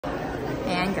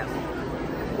And go.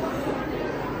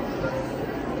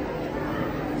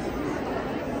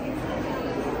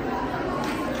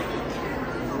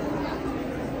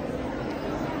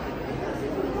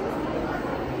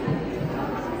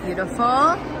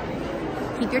 Beautiful.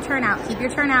 Keep your turn out. Keep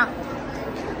your turn out.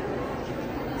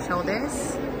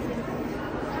 Shoulders.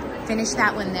 Finish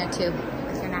that one there too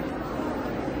with your neck.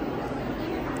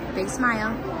 Big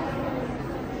smile.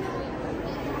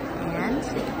 And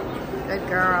good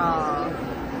girl.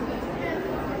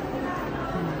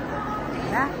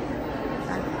 Yeah.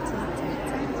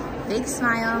 Big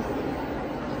smile.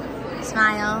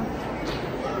 Smile.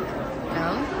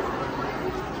 Go.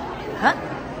 Huh.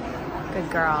 Good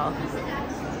girl.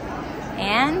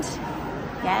 And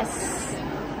yes.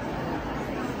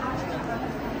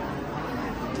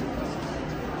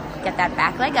 Get that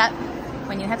back leg up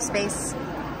when you have space.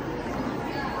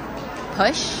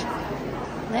 Push,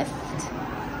 lift,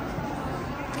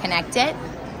 connect it.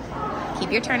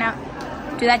 Keep your turn out.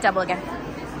 Do that double again.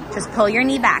 Just pull your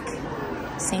knee back.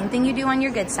 Same thing you do on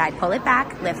your good side. Pull it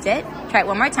back, lift it. Try it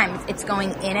one more time. It's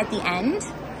going in at the end.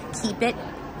 Keep it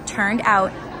turned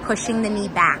out, pushing the knee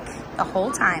back the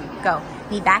whole time. Go.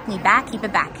 Knee back, keep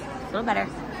it back. A little better.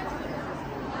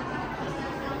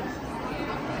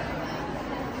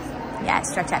 Yeah,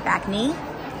 stretch that back knee.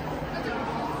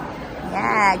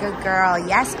 Yeah, good girl.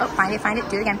 Yes. Oh, find it.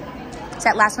 Do it again. Is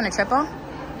that last one a triple?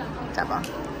 Double.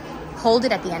 Hold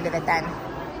it at the end of it then.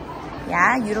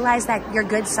 Yeah, utilize that, your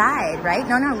good side, right?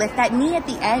 No, lift that knee at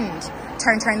the end.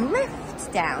 Turn,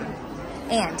 lift, down.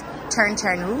 And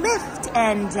turn, lift,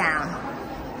 and down.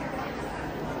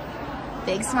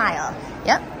 Big smile.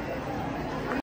 Yep.